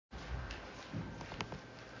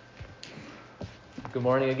Good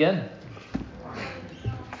morning again.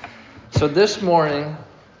 So this morning,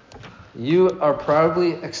 you are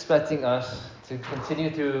probably expecting us to continue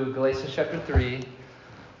through Galatians chapter 3,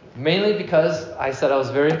 mainly because I said I was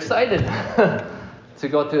very excited to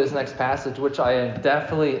go through this next passage, which I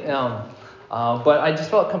definitely am. But I just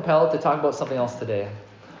felt compelled to talk about something else today.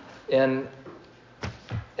 And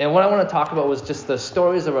what I want to talk about was just the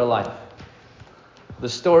stories of our life. The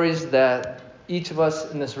stories that each of us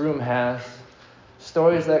in this room has.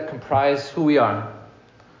 Stories that comprise who we are.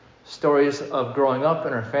 Stories of growing up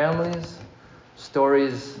in our families.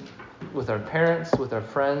 Stories with our parents, with our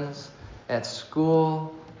friends, at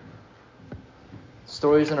school.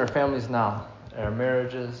 Stories in our families now, in our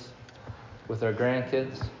marriages, with our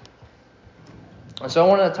grandkids. And so I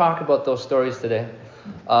want to talk about those stories today.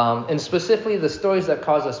 And specifically the stories that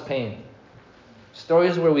cause us pain.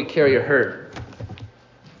 Stories where we carry a hurt.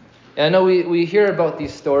 And I know we hear about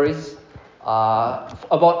these stories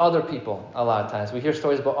about other people a lot of times. We hear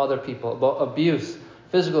stories about other people, about abuse,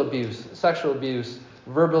 physical abuse, sexual abuse,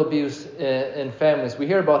 verbal abuse in families. We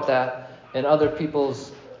hear about that in other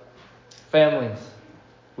people's families.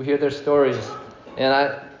 We hear their stories. And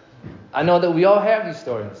I know that we all have these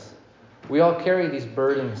stories. We all carry these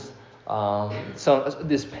burdens,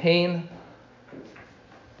 this pain.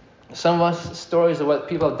 Some of us, stories of what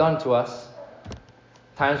people have done to us.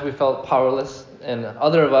 Times we felt powerless, and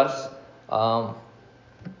other of us,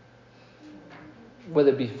 whether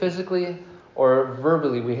it be physically or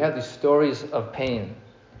verbally, we have these stories of pain.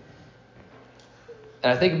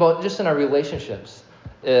 And I think about just in our relationships,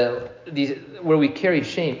 where we carry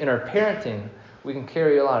shame. In our parenting, we can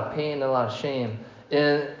carry a lot of pain and a lot of shame.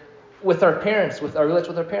 And with our parents, with our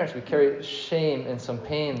relationship with our parents, we carry shame and some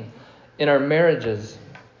pain. In our marriages,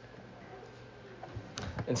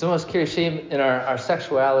 and some of us carry shame in our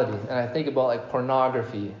sexuality. And I think about like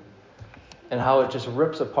pornography and how it just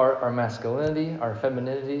rips apart our masculinity, our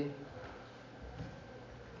femininity.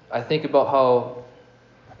 I think about how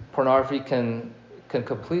pornography can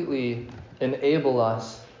completely enable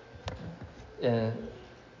us, and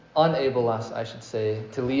unable us, I should say,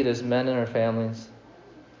 to lead as men in our families.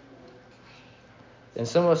 And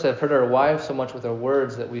some of us have hurt our wives so much with our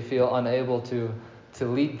words that we feel unable to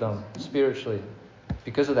lead them spiritually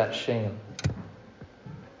because of that shame.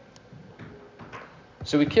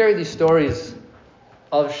 So we carry these stories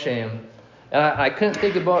of shame. And I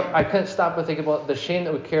couldn't stop to think about the shame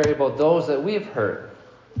that we carry about those that we've hurt.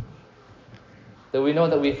 That we know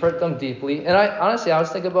that we've hurt them deeply. And I was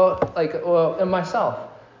thinking about, in myself.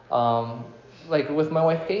 Like with my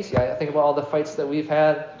wife, Casey, I think about all the fights that we've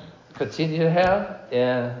had, continue to have,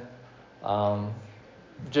 and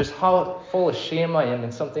just how full of shame I am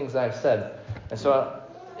in some things I've said. And so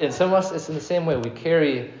in some of us, it's in the same way. We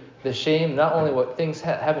carry the shame, not only what things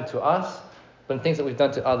happen to us, but in things that we've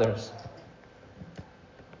done to others.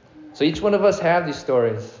 So each one of us have these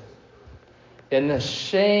stories. And the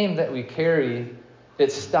shame that we carry,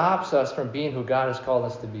 it stops us from being who God has called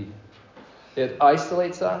us to be. It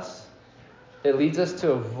isolates us. It leads us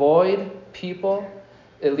to avoid people.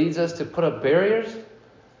 It leads us to put up barriers.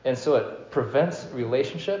 And so it prevents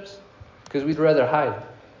relationships because we'd rather hide.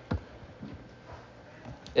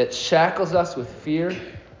 It shackles us with fear.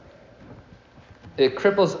 It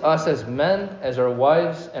cripples us as men, as our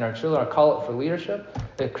wives and our children are called for leadership.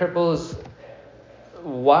 It cripples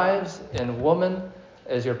wives and women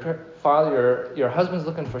as your father, your husband's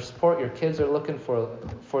looking for support, your kids are looking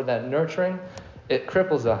for that nurturing. It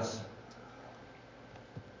cripples us.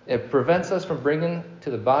 It prevents us from bringing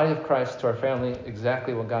to the body of Christ, to our family,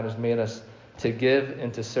 exactly what God has made us to give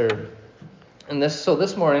and to serve. So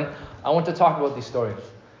this morning, I want to talk about these stories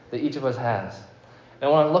that each of us has. And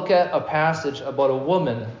I want to look at a passage about a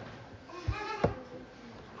woman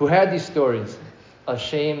who had these stories of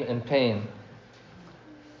shame and pain,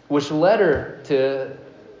 which led her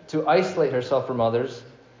to isolate herself from others.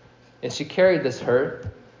 And she carried this hurt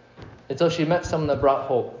until she met someone that brought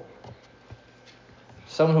hope.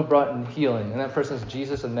 Someone who brought in healing. And that person is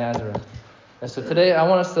Jesus of Nazareth. And so today I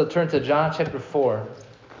want us to turn to John chapter 4.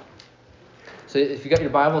 So if you got your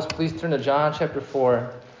Bibles, please turn to John chapter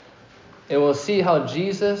 4. And we'll see how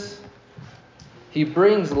Jesus, he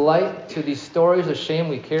brings light to these stories of shame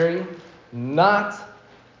we carry, not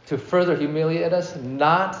to further humiliate us,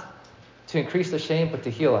 not to increase the shame, but to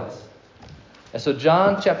heal us. And so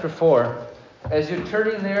John chapter 4, as you're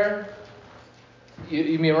turning there,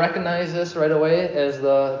 you may recognize this right away as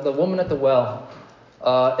the woman at the well,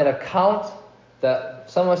 an account that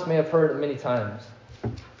some of us may have heard many times.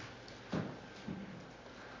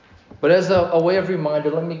 But as a way of reminder,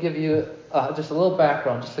 let me give you just a little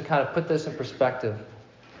background, just to kind of put this in perspective.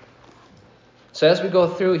 So as we go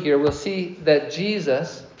through here, we'll see that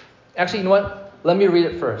Jesus... Actually, you know what? Let me read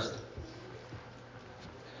it first.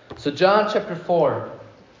 So John chapter 4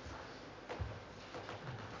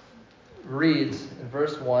 reads in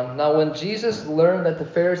verse 1, "Now when Jesus learned that the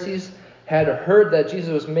Pharisees had heard that Jesus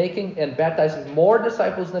was making and baptizing more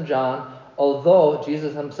disciples than John, although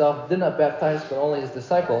Jesus himself did not baptize but only his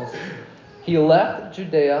disciples, he left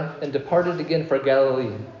Judea and departed again for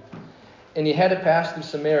Galilee. And he had to pass through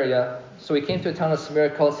Samaria, so he came to a town of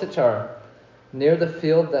Samaria called Sychar, near the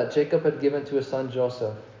field that Jacob had given to his son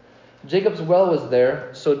Joseph. Jacob's well was there,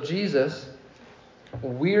 so Jesus,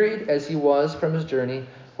 wearied as he was from his journey,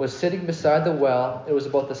 was sitting beside the well. It was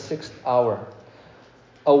about the 6th hour.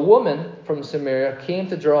 A woman from Samaria came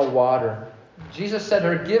to draw water. Jesus said to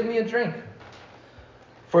her, 'Give me a drink.'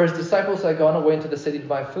 For his disciples had gone away into the city to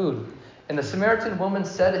buy food. And the Samaritan woman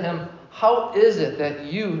said to him, 'How is it that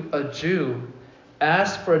you, a Jew,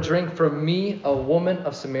 ask for a drink from me, a woman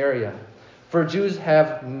of Samaria? For Jews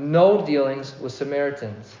have no dealings with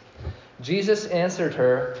Samaritans.' Jesus answered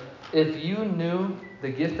her, 'If you knew the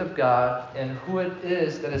gift of God and who it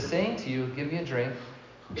is that is saying to you, "Give me a drink,"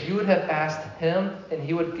 you would have asked him, and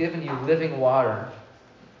he would have given you living water.'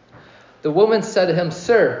 The woman said to him,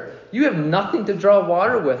 'Sir, you have nothing to draw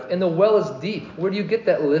water with, and the well is deep. Where do you get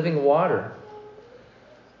that living water?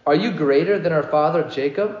 Are you greater than our father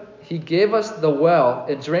Jacob? He gave us the well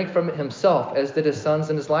and drank from it himself, as did his sons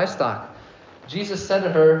and his livestock.' Jesus said to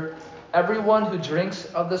her, 'Everyone who drinks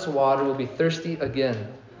of this water will be thirsty again.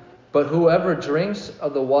 But whoever drinks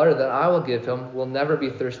of the water that I will give him will never be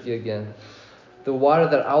thirsty again. The water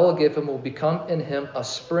that I will give him will become in him a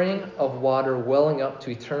spring of water welling up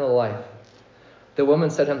to eternal life.' The woman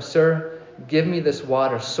said to him, 'Sir, give me this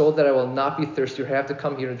water so that I will not be thirsty or have to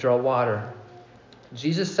come here to draw water.'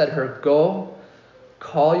 Jesus said to her, 'Go,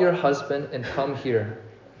 call your husband and come here.'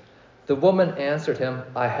 The woman answered him,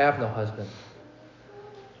 'I have no husband.'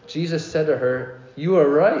 Jesus said to her, 'You are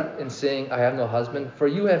right in saying, "I have no husband," for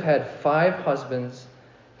you have had 5 husbands,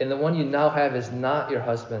 and the one you now have is not your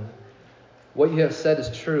husband. What you have said is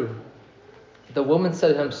true.' The woman said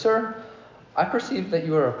to him, 'Sir, I perceive that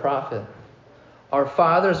you are a prophet. Our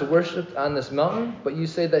fathers worshipped on this mountain, but you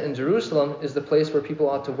say that in Jerusalem is the place where people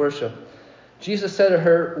ought to worship.' Jesus said to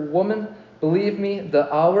her, 'Woman, believe me,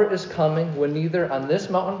 the hour is coming when neither on this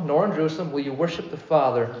mountain nor in Jerusalem will you worship the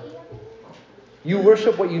Father. You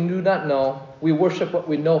worship what you do not know. We worship what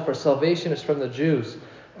we know, for salvation is from the Jews.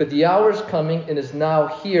 But the hour is coming and is now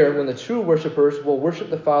here when the true worshipers will worship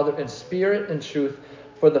the Father in spirit and truth.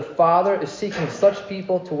 For the Father is seeking such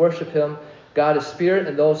people to worship him. God is spirit,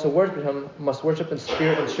 and those who worship him must worship in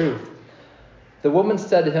spirit and truth.' The woman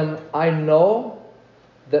said to him, 'I know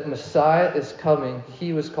that Messiah is coming, he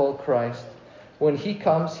who is called Christ. When he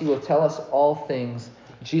comes, he will tell us all things.'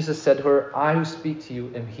 Jesus said to her, 'I who speak to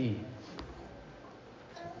you am he.'"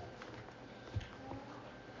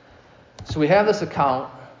 So we have this account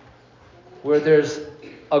where there's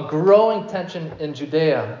a growing tension in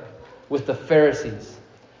Judea with the Pharisees.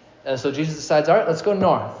 And so Jesus decides, all right, let's go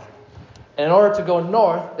north. And in order to go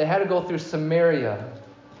north, they had to go through Samaria.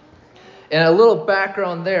 And a little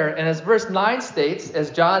background there, and as verse 9 states,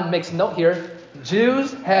 as John makes note here,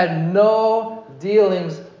 Jews had no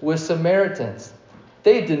dealings with Samaritans.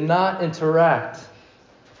 They did not interact.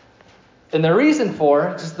 And the reason for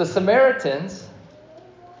it is the Samaritans,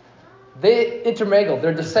 they intermingled.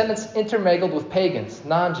 Their descendants intermingled with pagans,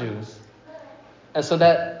 non-Jews. And so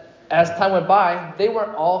that as time went by, they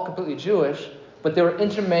weren't all completely Jewish, but they were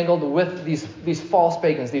intermingled with these false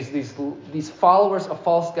pagans, these followers of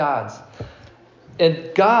false gods.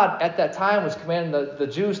 And God at that time was commanding the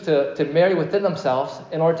Jews to marry within themselves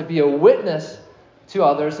in order to be a witness to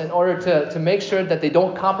others, in order to make sure that they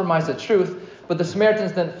don't compromise the truth. But the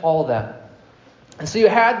Samaritans didn't follow that. And so you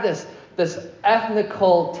had this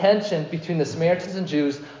ethnical tension between the Samaritans and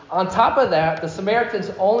Jews. On top of that, the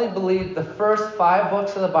Samaritans only believed the first 5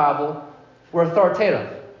 books of the Bible were authoritative.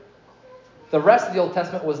 The rest of the Old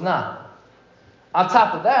Testament was not. On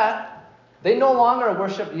top of that, they no longer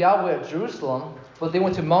worshiped Yahweh at Jerusalem, but they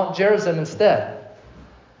went to Mount Gerizim instead.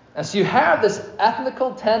 And so you have this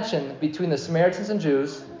ethnical tension between the Samaritans and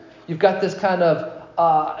Jews. You've got this kind of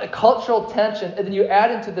cultural tension, and then you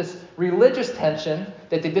add into this religious tension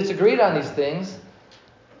that they disagreed on these things.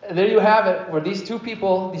 And there you have it, where these two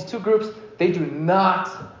people, these two groups, they do not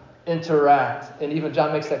interact. And even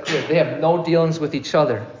John makes that clear. They have no dealings with each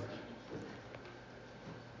other.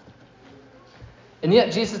 And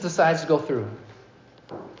yet Jesus decides to go through.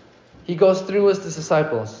 He goes through with his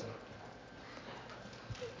disciples.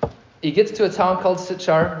 He gets to a town called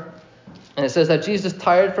Sychar, and it says that Jesus,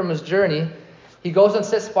 tired from his journey, He goes and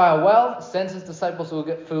sits by a well, sends his disciples to go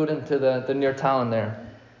get food into the near town there.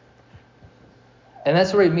 And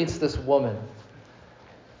that's where he meets this woman.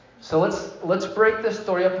 So let's break this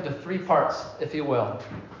story up into 3 parts, if you will.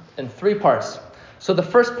 In 3 parts. So the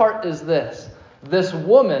first part is this. This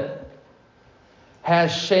woman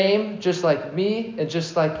has shame just like me and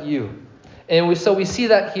just like you. And we see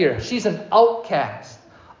that here. She's an outcast,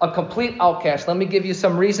 a complete outcast. Let me give you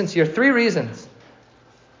some reasons here. 3 reasons.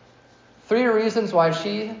 3 reasons why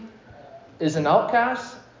she is an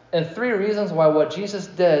outcast, and 3 reasons why what Jesus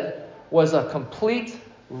did was a complete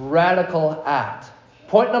radical act.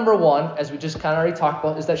 Point number 1, as we just kind of already talked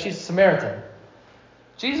about, is that she's a Samaritan.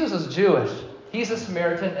 Jesus is Jewish. He's a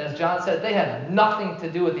Samaritan. As John said, they had nothing to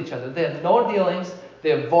do with each other. They had no dealings.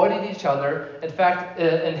 They avoided each other. In fact,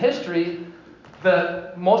 in history,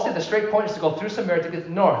 mostly the straight point is to go through Samaria to get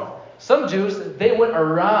north. Some Jews, they went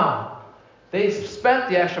around. They spent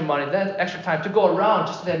the extra money, the extra time to go around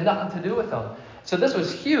just so they had nothing to do with them. So this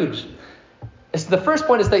was huge. The first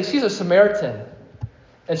point is that she's a Samaritan.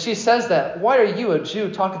 And she says that, why are you, a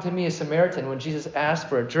Jew, talking to me, a Samaritan, when Jesus asked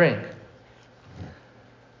for a drink?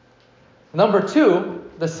 Number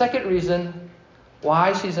 2, the second reason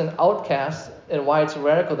why she's an outcast and why it's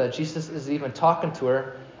radical that Jesus is even talking to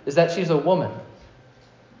her is that she's a woman.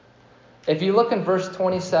 If you look in verse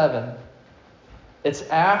 27, it's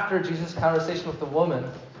after Jesus' conversation with the woman.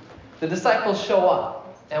 The disciples show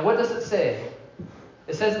up. And what does it say?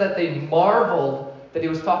 It says that they marveled that he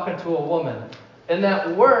was talking to a woman. And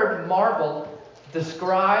that word, marveled,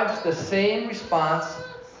 describes the same response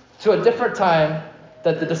to a different time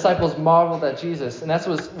that the disciples marveled at Jesus. And that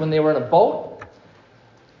was when they were in a boat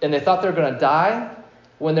and they thought they were going to die,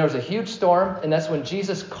 when there was a huge storm. And that's when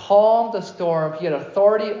Jesus calmed the storm. He had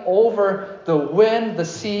authority over the wind, the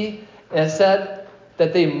sea, and it said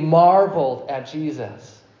that they marveled at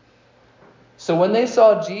Jesus. So when they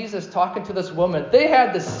saw Jesus talking to this woman, they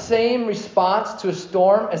had the same response to a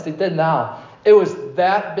storm as they did now. It was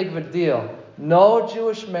that big of a deal. No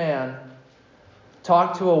Jewish man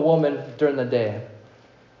talked to a woman during the day,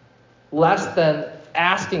 less than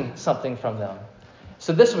asking something from them.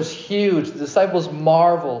 So this was huge. The disciples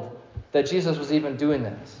marveled that Jesus was even doing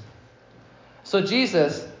this. So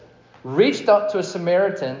Jesus reached out to a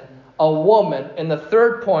Samaritan, a woman, and the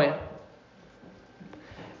third point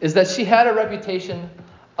is that she had a reputation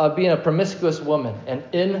of being a promiscuous woman, an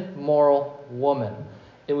immoral woman.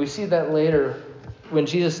 And we see that later when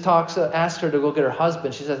Jesus asks her to go get her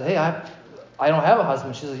husband. She says, hey, I don't have a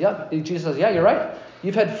husband. She says, yeah. Jesus says, yeah, you're right.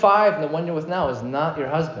 You've had 5, and the one you're with now is not your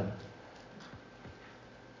husband.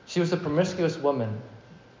 She was a promiscuous woman,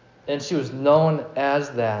 and she was known as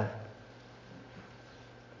that.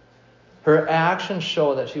 Her actions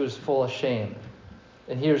show that she was full of shame.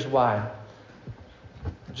 And here's why.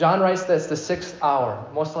 John writes that it's the 6th hour.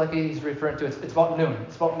 Most likely he's referring to it's about noon.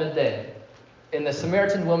 It's about midday. And the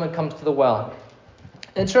Samaritan woman comes to the well.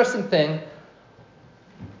 Interesting thing,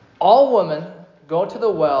 all women go to the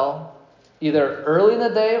well either early in the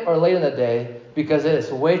day or late in the day because it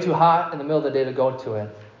is way too hot in the middle of the day to go to it.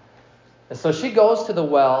 And so she goes to the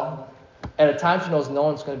well at a time she knows no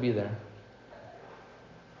one's going to be there.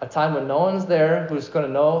 A time when no one's there who's going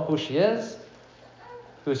to know who she is,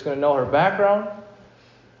 who's going to know her background.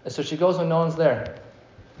 And so she goes when no one's there.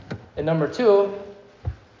 And number 2,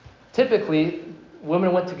 typically,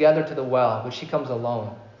 women went together to the well, but she comes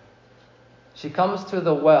alone. She comes to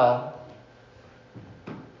the well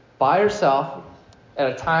by herself at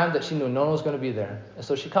a time that she knew no one was going to be there. And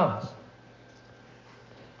so she comes.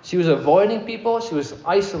 She was avoiding people. She was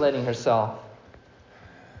isolating herself.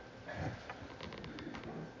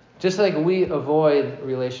 Just like we avoid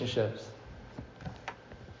relationships.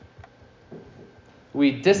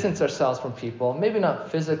 We distance ourselves from people, maybe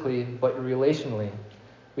not physically, but relationally.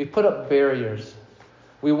 We put up barriers.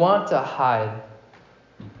 We want to hide.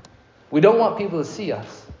 We don't want people to see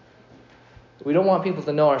us. We don't want people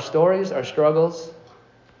to know our stories, our struggles,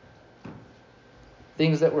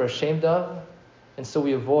 things that we're ashamed of, and so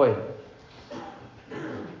we avoid.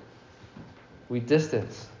 We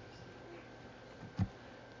distance.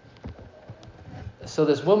 So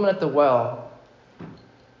this woman at the well,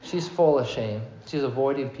 she's full of shame. She's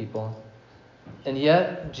avoiding people. And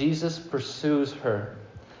yet, Jesus pursues her.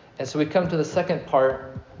 And so we come to the second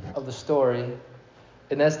part of the story.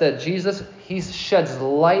 And that's that Jesus, he sheds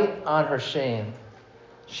light on her shame.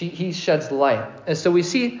 He sheds light. And so we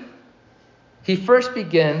see he first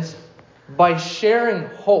begins by sharing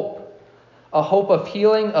hope. A hope of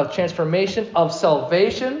healing, of transformation, of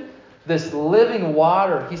salvation. This living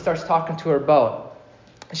water he starts talking to her about.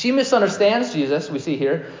 She misunderstands Jesus, we see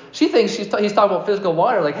here. She thinks he's talking about physical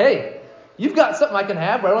water. Like, hey, You've got something I can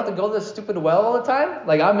have where I don't have to go to this stupid well all the time?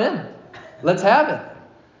 Like, I'm in. Let's have it.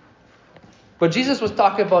 But Jesus was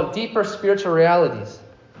talking about deeper spiritual realities.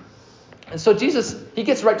 And so Jesus, he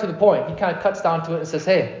gets right to the point. He kind of cuts down to it and says,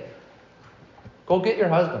 hey, go get your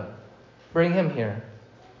husband. Bring him here.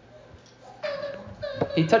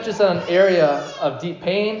 He touches on an area of deep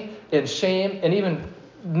pain and shame, and even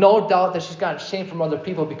no doubt that she's gotten shame from other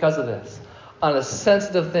people because of this, on a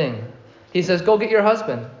sensitive thing. He says, go get your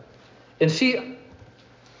husband. And she,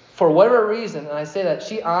 for whatever reason, and I say that,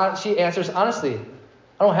 she answers honestly,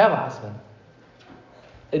 I don't have a husband.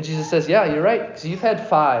 And Jesus says, yeah, you're right, because you've had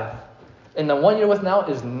 5. And the one you're with now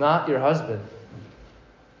is not your husband.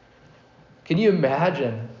 Can you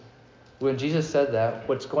imagine when Jesus said that,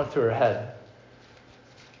 what's going through her head?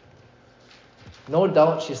 No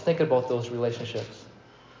doubt she's thinking about those relationships.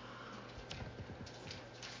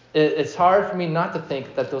 It's hard for me not to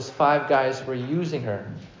think that those 5 guys were using her,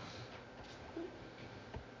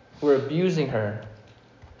 were abusing her.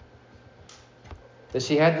 That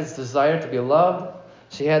she had this desire to be loved,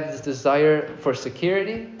 she had this desire for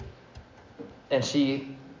security, and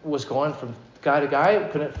she was going from guy to guy,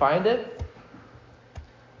 couldn't find it.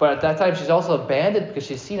 But at that time, she's also abandoned because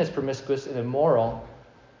she's seen as promiscuous and immoral.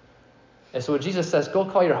 And so when Jesus says, go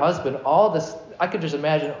call your husband, all this, I could just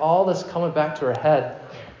imagine all this coming back to her head.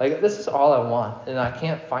 Like, this is all I want, and I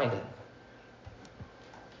can't find it.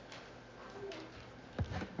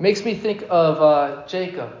 Makes me think of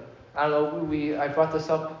Jacob. I don't know, I brought this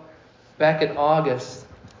up back in August,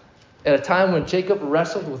 at a time when Jacob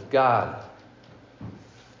wrestled with God.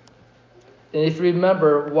 And if you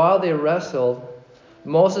remember, while they wrestled,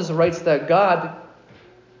 Moses writes that God,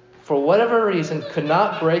 for whatever reason, could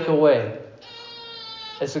not break away.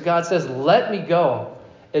 And so God says, let me go.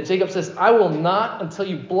 And Jacob says, I will not until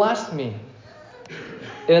you bless me.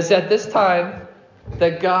 And it's at this time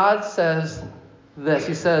that God says this.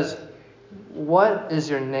 He says, what is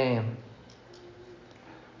your name?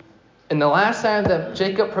 And the last time that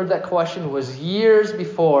Jacob heard that question was years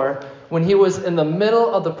before, when he was in the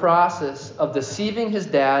middle of the process of deceiving his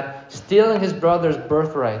dad, stealing his brother's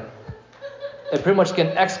birthright, and pretty much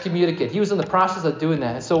getting excommunicated. He was in the process of doing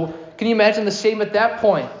that. And so can you imagine the shame at that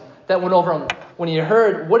point that went over him when he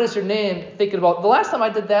heard, what is your name? Thinking about, the last time I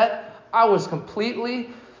did that, I was completely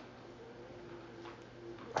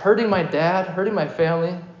hurting my dad, hurting my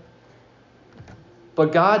family.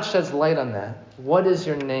 But God sheds light on that. What is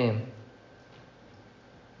your name?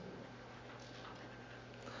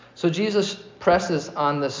 So Jesus presses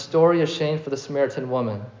on the story of shame for the Samaritan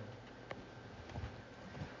woman.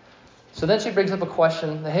 So then she brings up a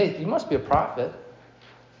question. Hey, you must be a prophet.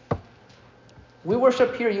 We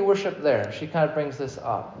worship here, you worship there. She kind of brings this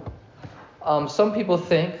up. Some people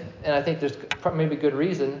think, and I think there's maybe good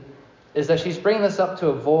reason, is that she's bringing this up to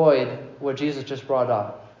avoid what Jesus just brought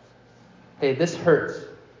up. Hey, this hurts.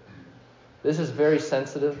 This is very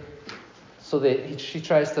sensitive. So she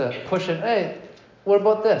tries to push it. Hey, what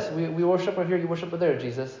about this? We worship over here, you worship over there,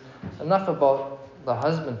 Jesus. Enough about the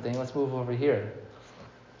husband thing. Let's move over here.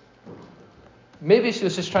 Maybe she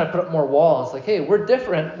was just trying to put up more walls. Like, hey, we're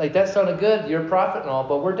different. Like, that sounded good. You're a prophet and all,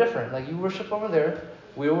 but we're different. Like, you worship over there.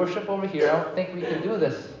 We worship over here. I don't think we can do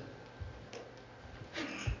this.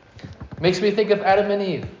 Makes me think of Adam and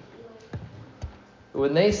Eve.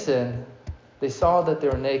 When they sinned, they saw that they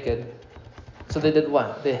were naked. So they did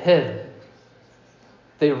what? They hid.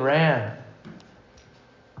 They ran.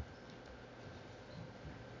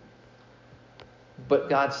 But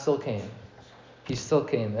God still came. He still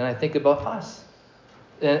came. And I think about us.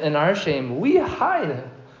 In our shame, we hide.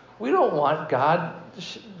 We don't want God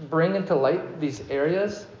to bring into light these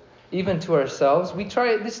areas, even to ourselves. These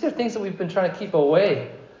are things that we've been trying to keep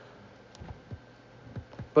away.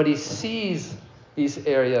 But He sees these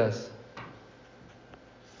areas.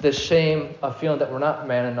 The shame of feeling that we're not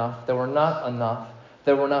man enough, that we're not enough,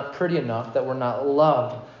 that we're not pretty enough, that we're not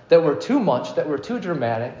loved, that we're too much, that we're too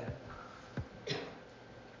dramatic.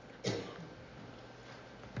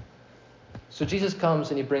 So Jesus comes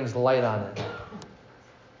and He brings light on it.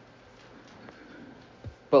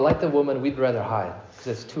 But like the woman, we'd rather hide because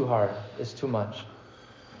it's too hard. It's too much.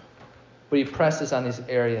 But He presses on these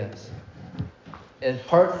areas. In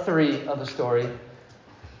part 3 of the story,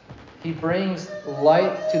 He brings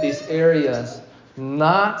light to these areas,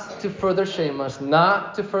 not to further shame us,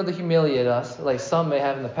 not to further humiliate us, like some may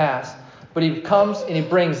have in the past, but He comes and He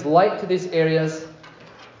brings light to these areas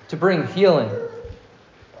to bring healing.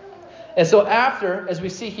 And so after, as we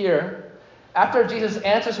see here, after Jesus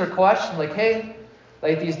answers her question, like, hey,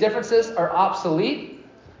 like these differences are obsolete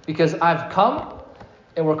because I've come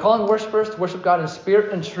and we're calling worshipers to worship God in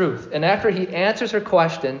spirit and truth. And after He answers her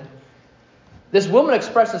question, This woman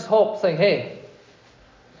expresses hope, saying, hey,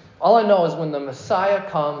 all I know is when the Messiah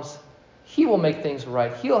comes, he will make things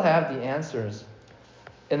right. He'll have the answers.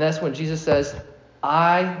 And that's when Jesus says,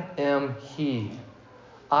 I am he.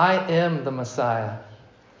 I am the Messiah.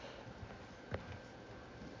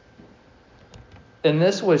 And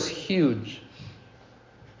this was huge.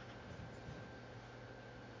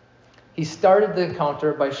 He started the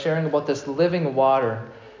encounter by sharing about this living water.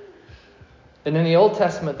 And in the Old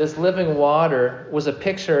Testament, this living water was a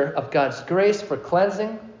picture of God's grace for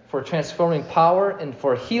cleansing, for transforming power, and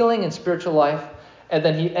for healing and spiritual life. And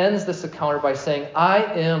then he ends this encounter by saying, I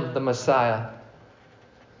am the Messiah.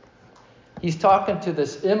 He's talking to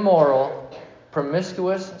this immoral,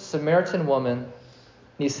 promiscuous Samaritan woman. And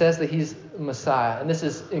he says that he's Messiah. And this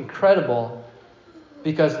is incredible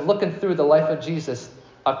because looking through the life of Jesus,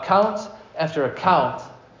 account after account,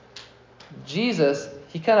 Jesus,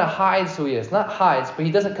 he kind of hides who he is. Not hides, but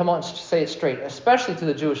he doesn't come out and say it straight, especially to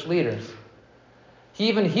the Jewish leaders. He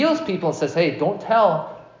even heals people and says, hey, don't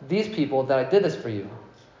tell these people that I did this for you.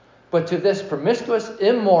 But to this promiscuous,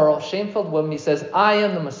 immoral, shame-filled woman, he says, I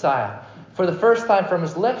am the Messiah. For the first time from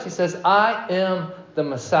his lips, he says, I am the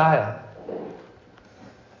Messiah.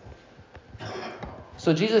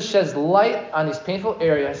 So Jesus sheds light on these painful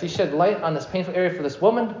areas. He shed light on this painful area for this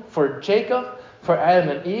woman, for Jacob, for Adam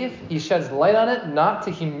and Eve. He sheds light on it, not to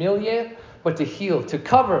humiliate, but to heal, to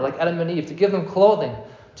cover like Adam and Eve, to give them clothing,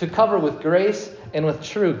 to cover with grace and with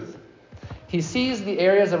truth. He sees the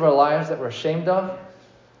areas of our lives that we're ashamed of,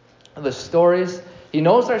 the stories. He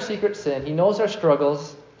knows our secret sin. He knows our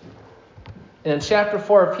struggles. And in chapter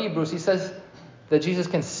 4 of Hebrews, he says that Jesus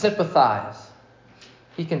can sympathize.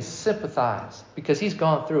 He can sympathize because he's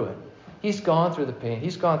gone through it. He's gone through the pain.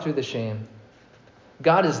 He's gone through the shame.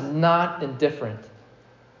 God is not indifferent.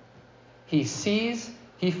 He sees,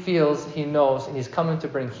 he feels, he knows, and he's coming to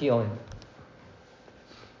bring healing.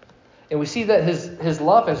 And we see that his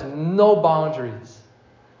love has no boundaries.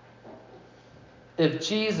 If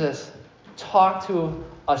Jesus talked to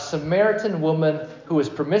a Samaritan woman who is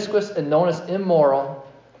promiscuous and known as immoral,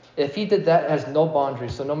 if he did that, it has no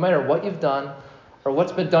boundaries. So no matter what you've done or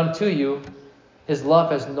what's been done to you, his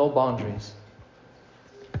love has no boundaries.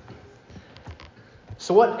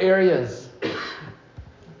 So what areas,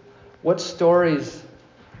 what stories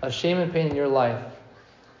of shame and pain in your life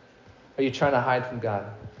are you trying to hide from God?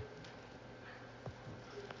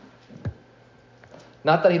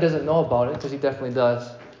 Not that he doesn't know about it, because he definitely does.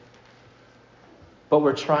 But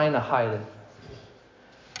we're trying to hide it.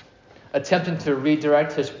 Attempting to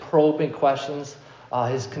redirect his probing questions,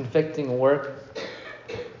 his convicting work.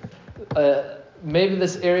 Maybe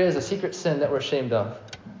this area is a secret sin that we're ashamed of.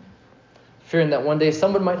 Fearing that one day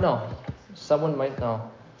someone might know. Someone might know.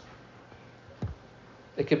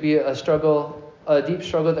 It could be a struggle, a deep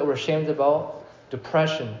struggle that we're ashamed about.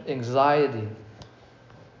 Depression, anxiety.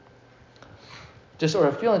 Or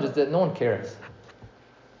a feeling just that no one cares.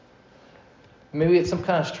 Maybe it's some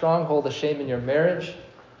kind of stronghold of shame in your marriage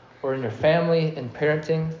or in your family, in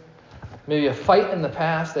parenting. Maybe a fight in the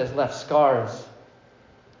past that has left scars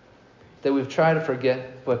that we've tried to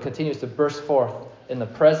forget but continues to burst forth in the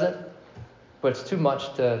present, but it's too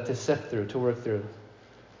much to sift through, to work through.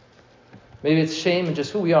 Maybe it's shame in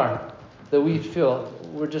just who we are, that we feel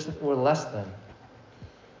we're less than.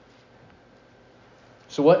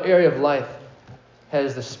 So what area of life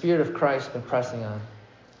has the Spirit of Christ been pressing on?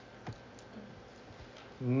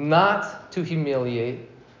 Not to humiliate,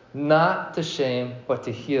 not to shame, but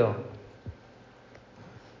to heal.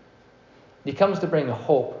 He comes to bring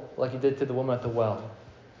hope, like he did to the woman at the well.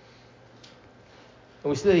 And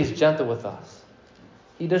we see that he's gentle with us.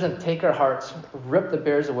 He doesn't take our hearts, rip the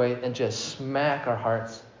bears away, and just smack our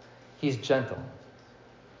hearts. He's gentle.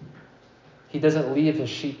 He doesn't leave his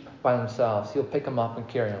sheep by themselves. He'll pick them up and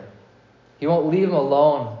carry them. He won't leave them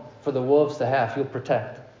alone for the wolves to have. He'll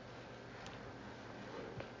protect.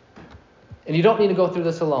 And you don't need to go through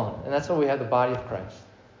this alone. And that's why we have the body of Christ.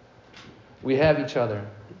 We have each other.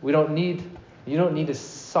 You don't need to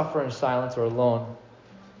suffer in silence or alone.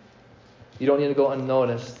 You don't need to go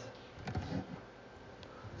unnoticed.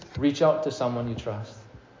 Reach out to someone you trust.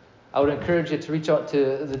 I would encourage you to reach out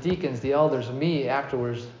to the deacons, the elders, me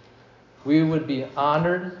afterwards. We would be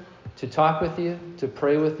honored to talk with you, to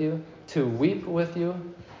pray with you, to weep with you.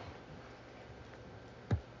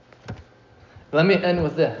 Let me end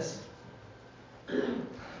with this.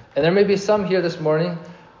 And there may be some here this morning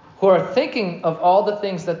who are thinking of all the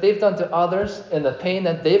things that they've done to others and the pain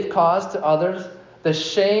that they've caused to others, the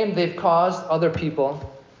shame they've caused other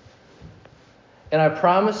people. And I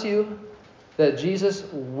promise you that Jesus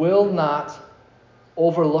will not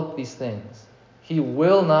overlook these things. He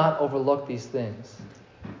will not overlook these things.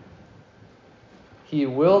 He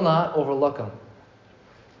will not overlook them.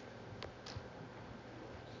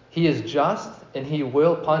 He is just and He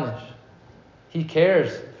will punish. He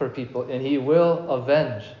cares for people and He will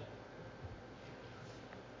avenge.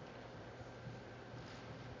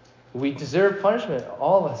 We deserve punishment,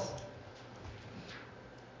 all of us.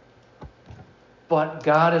 But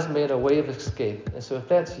God has made a way of escape. And so if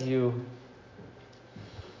that's you,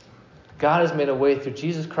 God has made a way through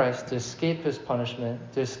Jesus Christ to escape His punishment,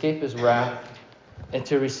 to escape His wrath, and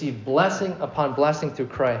to receive blessing upon blessing through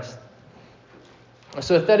Christ. And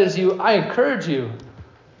so if that is you, I encourage you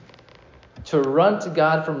to run to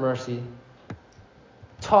God for mercy.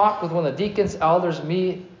 Talk with one of the deacons, elders,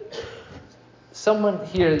 me, someone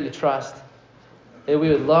here that you trust. And we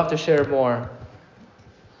would love to share more.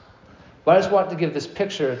 But I just want to give this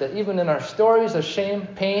picture that even in our stories of shame,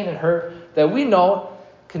 pain, and hurt, that we know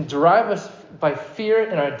can drive us by fear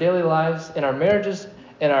in our daily lives, in our marriages,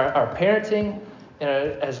 in our parenting, and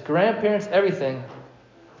as grandparents, everything.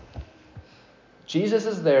 Jesus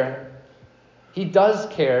is there. He does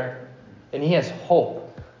care, and He has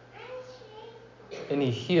hope. And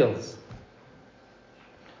He heals.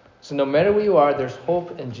 So no matter where you are, there's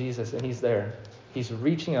hope in Jesus, and He's there. He's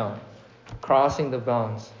reaching out, crossing the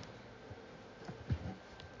bounds.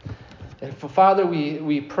 And Father,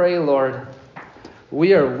 we pray, Lord,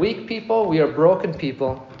 we are weak people, we are broken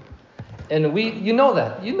people, and you know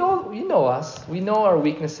that. You know us. We know our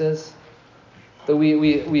weaknesses. That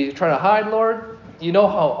we try to hide, Lord. You know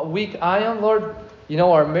how weak I am, Lord. You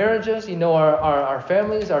know our marriages. You know our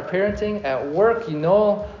families, our parenting, at work. You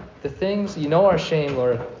know the things. You know our shame,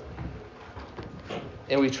 Lord.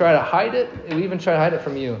 And we try to hide it. And we even try to hide it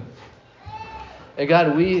from You. And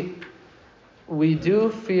God, we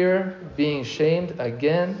do fear being shamed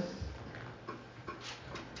again.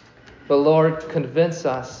 But Lord, convince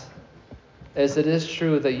us, as it is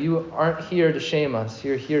true, that You aren't here to shame us.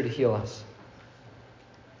 You're here to heal us.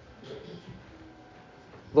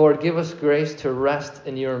 Lord, give us grace to rest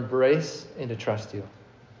in Your embrace and to trust You.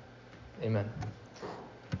 Amen.